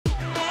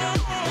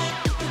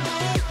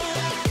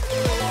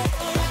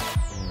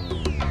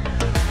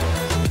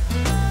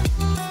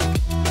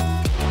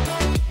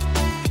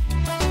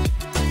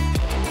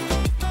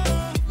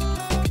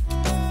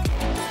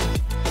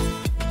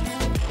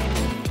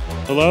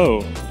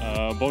Hello,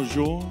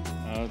 bonjour,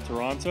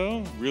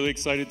 Toronto. Really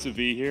excited to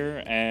be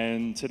here,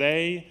 and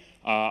today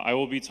I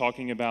will be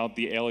talking about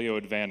the Aleo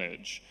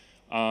advantage.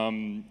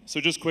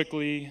 So just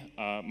quickly,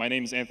 my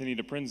name is Anthony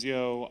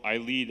DiPrinzio. I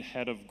lead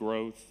Head of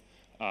Growth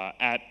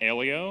at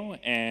Aleo,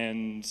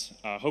 and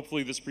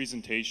hopefully this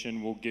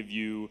presentation will give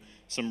you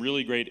some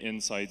really great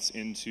insights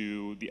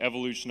into the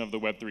evolution of the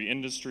Web3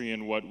 industry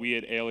and what we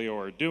at Aleo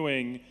are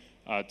doing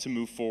to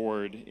move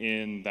forward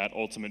in that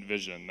ultimate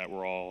vision that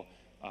we're all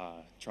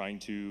trying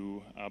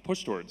to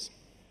push towards.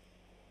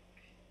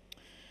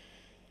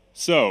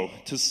 So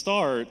to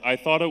start, I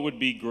thought it would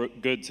be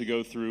good to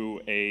go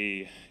through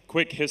a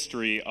quick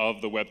history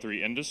of the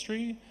Web3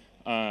 industry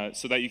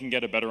so that you can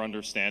get a better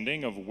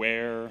understanding of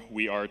where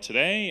we are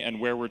today and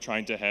where we're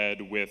trying to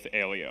head with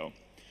Aleo.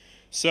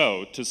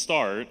 So to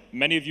start,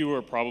 many of you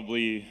are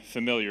probably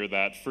familiar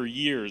that for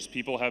years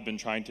people have been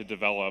trying to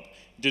develop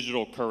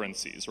digital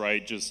currencies,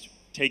 right? Just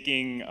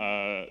taking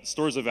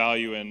stores of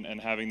value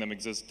and having them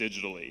exist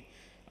digitally.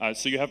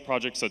 So you have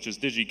projects such as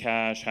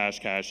DigiCash,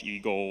 Hashcash,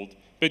 eGold,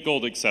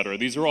 BitGold, etc.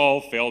 These are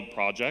all failed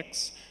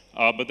projects,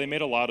 but they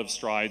made a lot of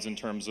strides in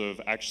terms of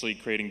actually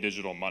creating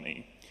digital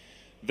money.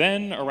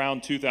 Then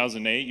around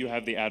 2008, you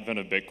have the advent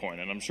of Bitcoin,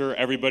 and I'm sure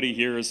everybody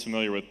here is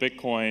familiar with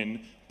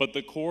Bitcoin, but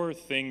the core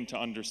thing to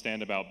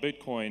understand about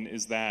Bitcoin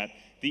is that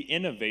the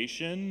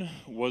innovation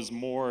was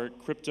more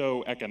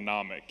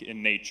crypto-economic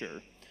in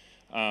nature.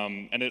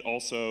 And it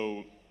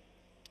also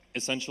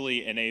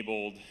essentially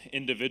enabled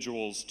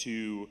individuals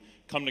to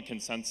come to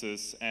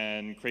consensus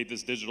and create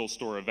this digital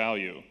store of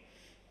value.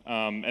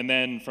 And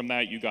then from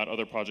that, you got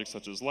other projects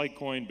such as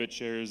Litecoin,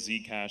 BitShares,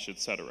 Zcash,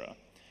 etc.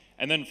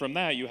 And then from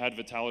that, you had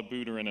Vitalik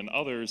Buterin and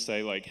others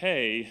say like,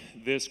 hey,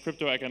 this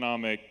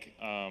crypto-economic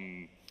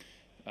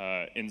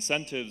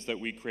incentives that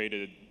were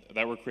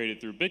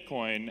created through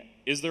Bitcoin,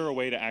 is there a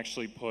way to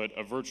actually put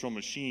a virtual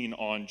machine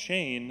on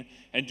chain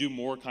and do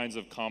more kinds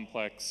of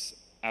complex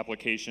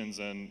applications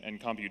and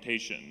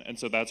computation? And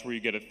so that's where you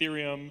get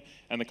Ethereum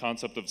and the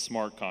concept of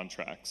smart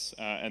contracts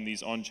and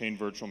these on-chain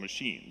virtual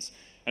machines.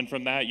 And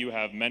from that, you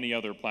have many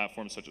other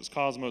platforms such as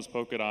Cosmos,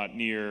 Polkadot,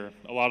 Near.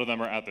 A lot of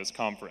them are at this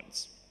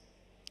conference.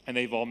 And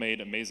they've all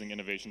made amazing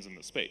innovations in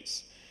the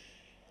space.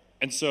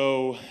 And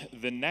so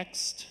the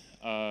next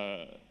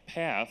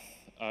path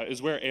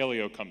is where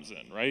Aleo comes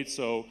in, right?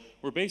 So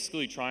we're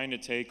basically trying to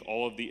take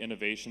all of the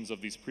innovations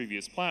of these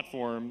previous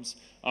platforms,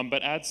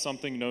 but add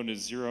something known as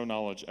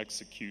zero-knowledge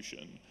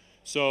execution.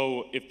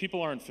 So if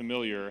people aren't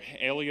familiar,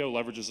 Aleo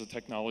leverages a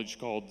technology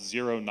called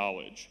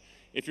zero-knowledge.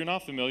 If you're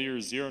not familiar,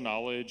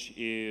 zero-knowledge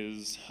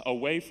is a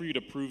way for you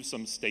to prove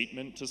some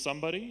statement to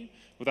somebody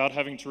without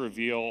having to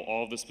reveal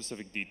all the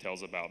specific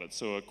details about it.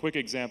 So a quick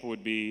example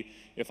would be,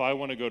 if I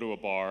want to go to a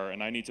bar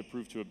and I need to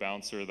prove to a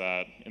bouncer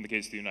that, in the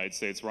case of the United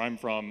States where I'm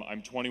from,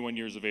 I'm 21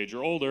 years of age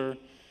or older,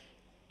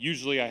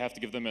 usually I have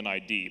to give them an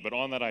ID, but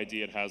on that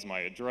ID it has my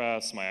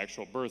address, my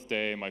actual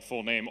birthday, my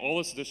full name, all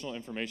this additional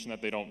information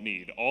that they don't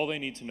need. All they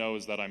need to know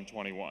is that I'm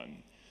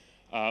 21.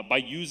 By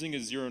using a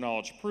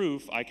zero-knowledge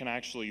proof, I can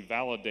actually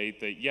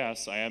validate that,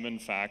 yes, I am in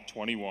fact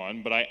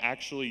 21, but I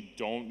actually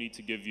don't need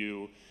to give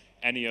you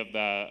any of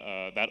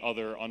that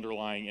other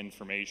underlying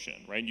information,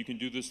 right? And you can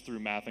do this through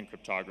math and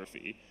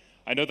cryptography.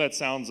 I know that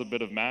sounds a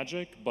bit of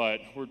magic, but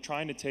we're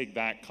trying to take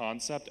that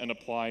concept and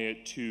apply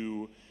it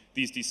to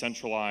these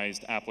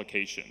decentralized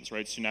applications,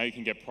 right? So now you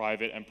can get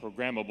private and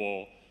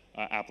programmable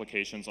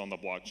applications on the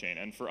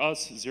blockchain. And for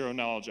us,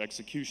 zero-knowledge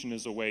execution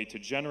is a way to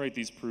generate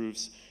these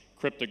proofs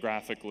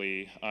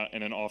cryptographically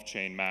in an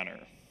off-chain manner.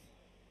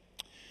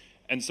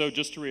 And so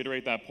just to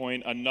reiterate that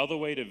point, another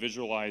way to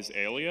visualize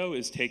Aleo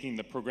is taking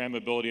the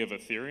programmability of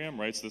Ethereum,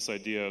 right? So this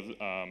idea of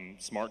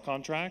smart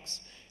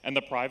contracts, and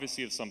the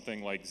privacy of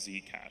something like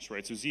Zcash,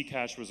 right? So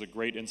Zcash was a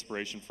great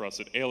inspiration for us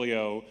at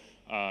Aleo.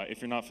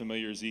 If you're not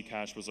familiar,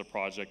 Zcash was a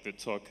project that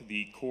took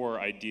the core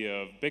idea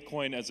of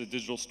Bitcoin as a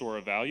digital store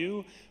of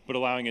value, but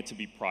allowing it to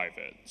be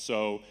private.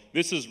 So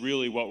this is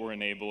really what we're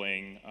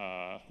enabling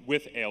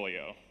with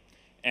Aleo.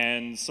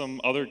 And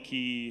some other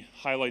key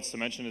highlights to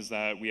mention is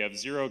that we have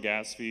zero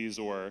gas fees,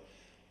 or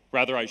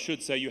rather I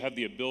should say you have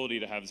the ability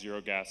to have zero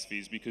gas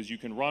fees because you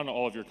can run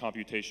all of your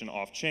computation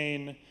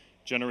off-chain,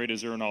 generate a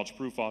zero-knowledge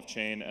proof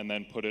off-chain, and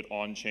then put it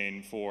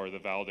on-chain for the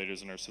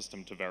validators in our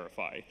system to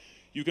verify.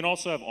 You can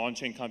also have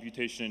on-chain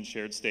computation in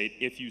shared state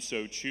if you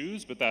so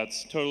choose, but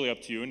that's totally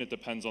up to you and it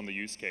depends on the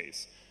use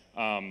case.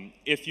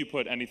 If you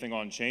put anything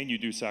on-chain, you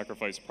do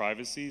sacrifice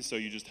privacy, so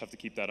you just have to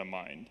keep that in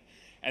mind.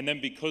 And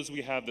then because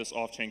we have this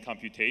off-chain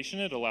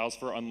computation, it allows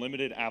for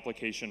unlimited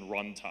application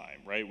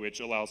runtime, right? Which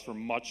allows for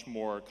much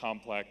more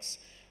complex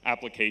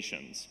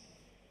applications.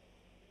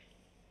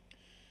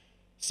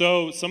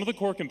 So some of the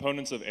core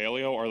components of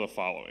Aleo are the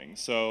following.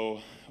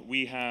 So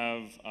we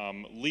have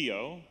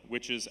Leo,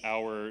 which is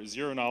our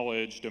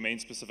zero-knowledge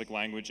domain-specific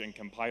language and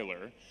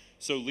compiler.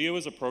 So Leo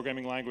is a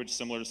programming language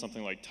similar to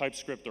something like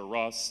TypeScript or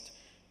Rust.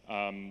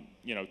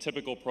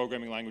 Typical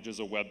programming languages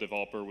a web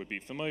developer would be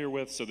familiar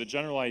with. So the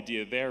general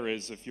idea there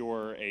is if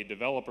you're a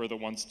developer that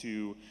wants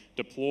to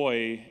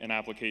deploy an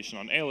application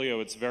on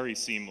Aleo, it's very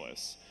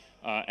seamless.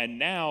 And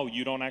now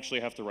you don't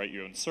actually have to write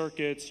your own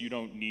circuits. You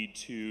don't need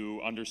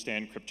to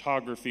understand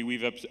cryptography.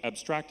 We've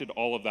abstracted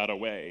all of that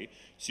away,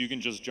 so you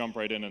can just jump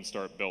right in and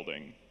start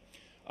building.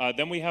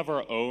 Then we have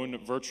our own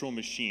virtual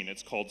machine.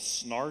 It's called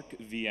Snark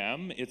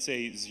VM. It's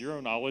a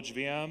zero-knowledge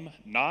VM,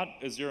 not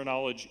a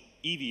zero-knowledge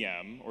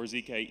EVM or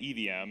ZK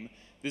EVM.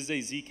 This is a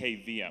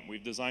ZK VM.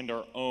 We've designed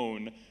our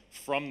own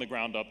from the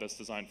ground up that's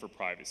designed for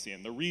privacy.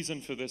 And the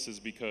reason for this is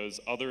because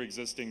other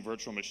existing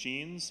virtual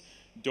machines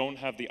don't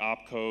have the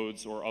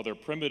opcodes or other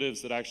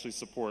primitives that actually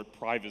support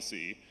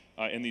privacy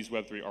in these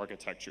Web3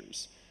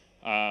 architectures.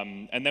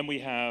 And then we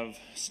have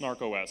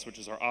Snark OS, which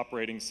is our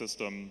operating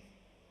system,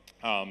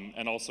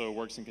 and also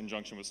works in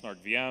conjunction with Snark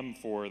VM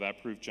for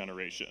that proof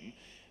generation.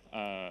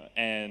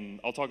 And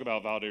I'll talk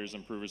about validators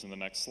and provers in the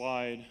next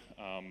slide,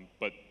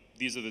 but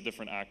these are the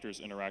different actors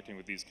interacting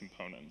with these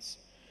components.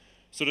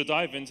 So to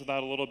dive into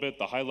that a little bit,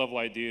 the high-level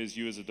idea is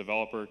you as a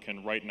developer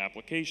can write an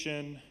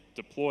application,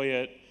 deploy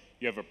it.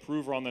 You have a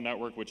prover on the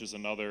network, which is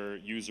another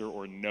user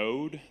or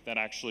node that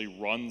actually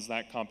runs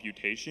that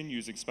computation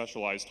using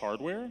specialized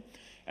hardware.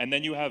 And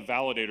then you have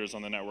validators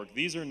on the network.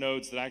 These are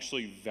nodes that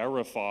actually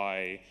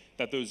verify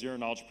that those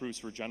zero-knowledge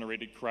proofs were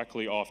generated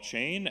correctly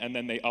off-chain, and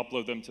then they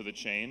upload them to the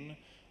chain.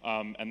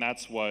 And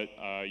that's what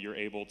you're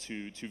able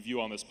to view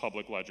on this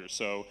public ledger.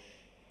 So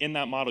in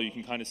that model, you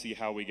can kind of see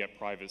how we get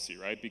privacy,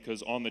 right?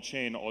 Because on the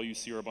chain, all you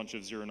see are a bunch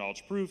of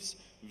zero-knowledge proofs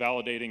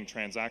validating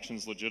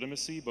transactions'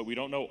 legitimacy, but we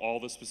don't know all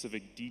the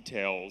specific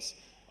details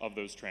of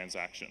those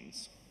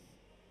transactions.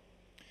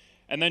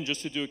 And then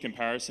just to do a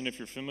comparison, if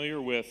you're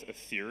familiar with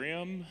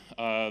Ethereum,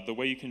 the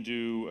way you can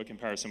do a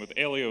comparison with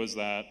Aleo is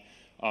that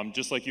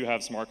just like you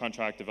have smart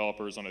contract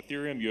developers on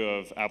Ethereum, you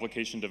have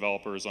application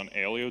developers on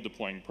Aleo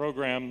deploying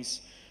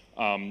programs.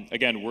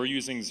 Again, we're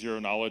using zero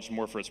knowledge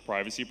more for its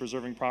privacy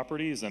preserving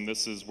properties, and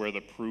this is where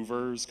the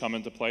provers come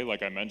into play.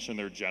 Like I mentioned,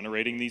 they're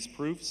generating these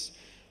proofs.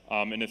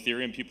 In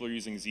Ethereum, people are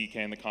using ZK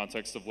in the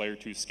context of layer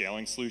 2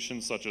 scaling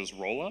solutions such as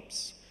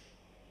rollups.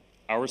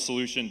 Our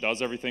solution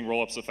does everything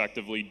rollups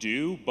effectively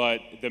do, but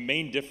the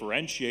main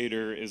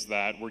differentiator is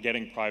that we're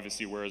getting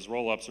privacy, whereas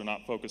rollups are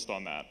not focused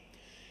on that.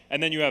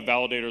 And then you have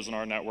validators in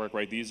our network,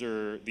 right? These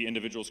are the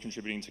individuals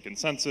contributing to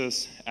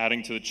consensus,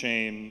 adding to the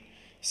chain.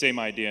 Same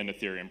idea in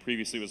Ethereum.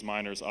 Previously it was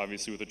miners,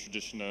 obviously with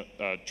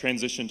a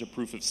transition to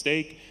proof of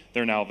stake,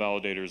 they're now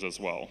validators as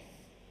well.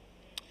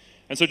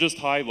 And so just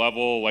high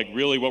level, like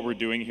really what we're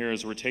doing here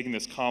is we're taking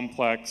this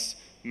complex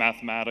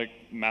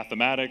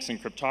mathematics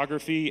and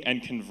cryptography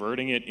and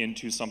converting it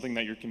into something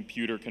that your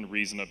computer can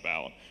reason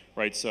about,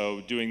 right?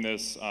 So doing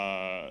this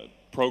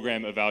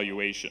program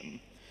evaluation.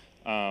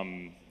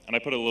 And I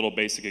put a little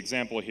basic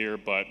example here,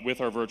 but with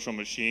our virtual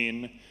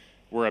machine,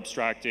 we're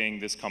abstracting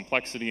this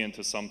complexity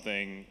into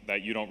something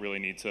that you don't really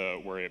need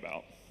to worry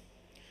about.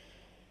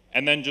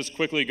 And then just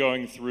quickly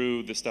going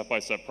through the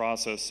step-by-step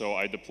process. So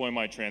I deploy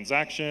my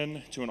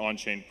transaction to an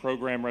on-chain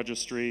program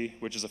registry,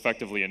 which is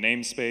effectively a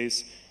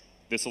namespace.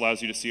 This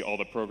allows you to see all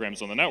the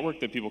programs on the network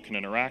that people can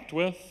interact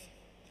with.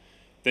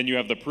 Then you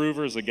have the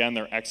provers. Again,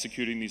 they're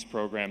executing these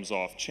programs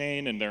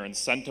off-chain, and they're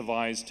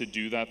incentivized to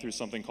do that through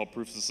something called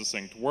proof of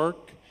succinct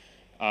work.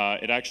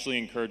 It actually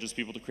encourages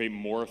people to create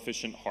more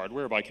efficient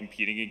hardware by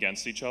competing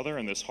against each other,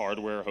 and this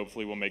hardware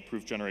hopefully will make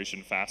proof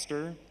generation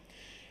faster.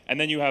 And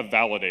then you have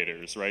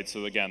validators, right?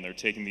 So again, they're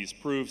taking these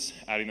proofs,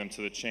 adding them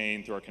to the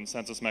chain through our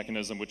consensus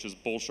mechanism, which is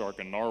Bullshark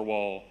and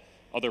Narwhal.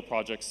 Other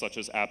projects such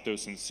as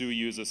Aptos and Sui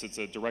use this. It's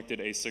a directed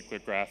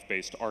acyclic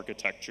graph-based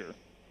architecture.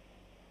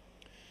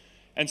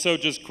 And so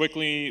just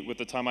quickly, with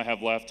the time I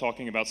have left,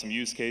 talking about some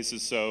use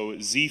cases. So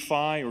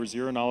ZFi, or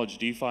zero-knowledge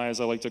DeFi,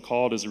 as I like to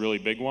call it, is a really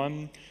big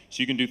one.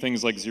 So you can do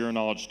things like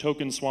zero-knowledge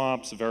token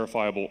swaps,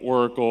 verifiable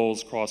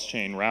oracles,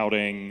 cross-chain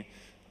routing.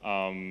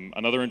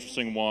 Another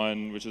interesting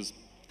one, which is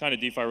kind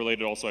of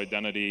DeFi-related, also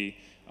identity,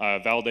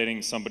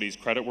 validating somebody's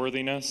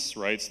creditworthiness,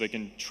 right? So they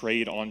can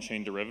trade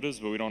on-chain derivatives,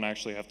 but we don't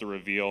actually have to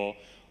reveal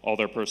all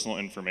their personal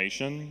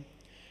information.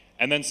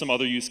 And then some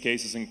other use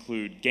cases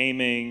include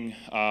gaming,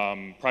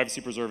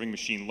 privacy-preserving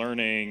machine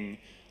learning,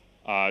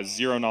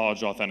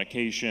 zero-knowledge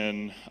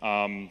authentication.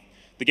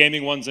 The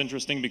gaming one's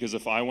interesting because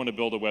if I want to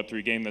build a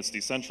Web3 game that's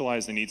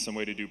decentralized, I need some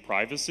way to do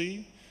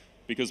privacy,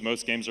 because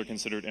most games are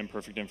considered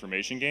imperfect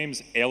information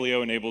games.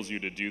 Aleo enables you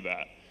to do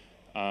that.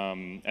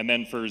 And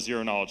then for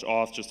zero-knowledge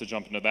auth, just to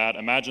jump into that,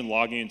 imagine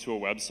logging into a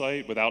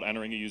website without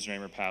entering a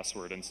username or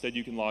password. Instead,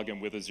 you can log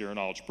in with a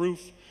zero-knowledge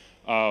proof,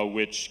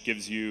 which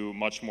gives you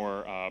much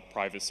more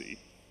privacy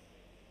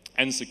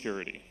and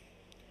security.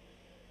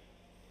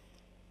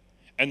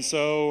 And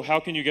so how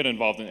can you get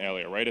involved in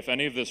Aleo, right? If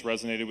any of this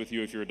resonated with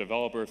you, if you're a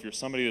developer, if you're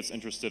somebody that's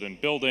interested in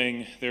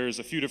building, there's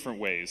a few different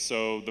ways.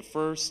 So the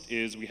first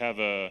is we have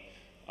a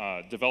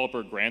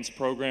developer grants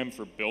program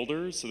for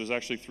builders. So there's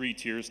actually 3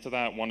 tiers to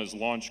that. One is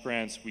launch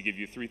grants. We give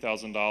you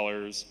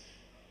 $3,000.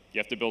 You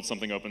have to build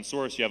something open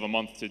source. You have a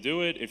month to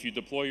do it. If you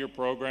deploy your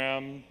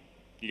program,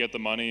 you get the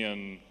money,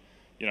 and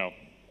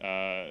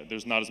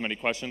there's not as many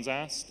questions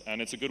asked.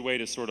 And it's a good way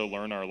to sort of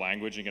learn our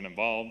language and get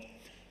involved.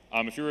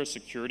 If you're a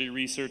security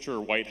researcher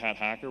or white hat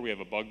hacker, we have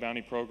a bug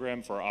bounty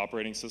program for our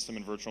operating system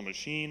and virtual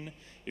machine.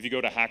 If you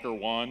go to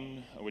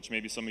HackerOne, which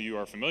maybe some of you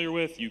are familiar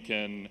with, you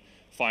can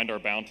find our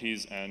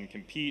bounties and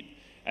compete.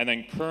 And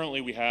then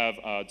currently we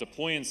have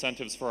deploy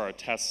incentives for our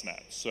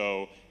testnet.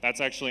 So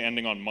that's actually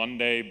ending on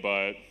Monday,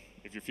 but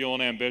if you're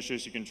feeling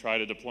ambitious, you can try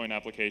to deploy an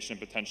application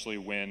and potentially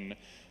win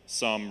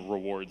some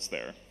rewards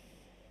there.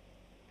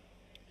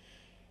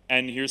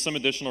 And here's some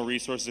additional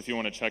resources if you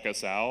want to check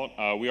us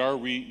out. We are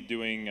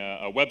doing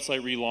a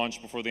website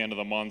relaunch before the end of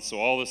the month, so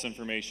all this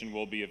information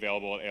will be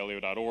available at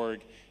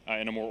aleo.org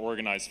in a more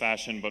organized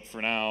fashion. But for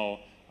now,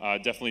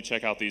 definitely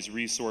check out these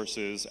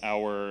resources.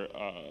 Our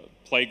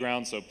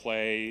playground, so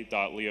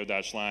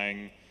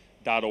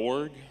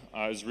play.leo-lang.org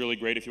is really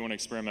great if you want to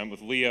experiment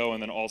with Leo,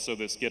 and then also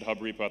this GitHub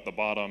repo at the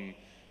bottom.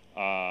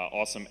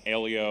 Awesome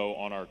Aleo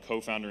on our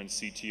co-founder and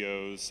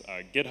CTO's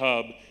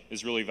GitHub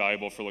is really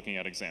valuable for looking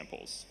at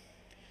examples.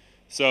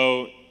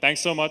 So thanks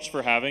so much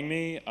for having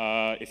me.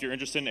 If you're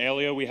interested in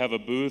Aleo, we have a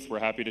booth. We're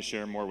happy to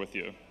share more with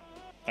you.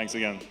 Thanks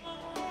again.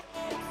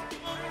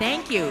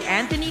 Thank you,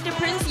 Anthony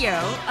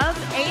DiPrinzio of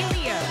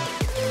Aleo.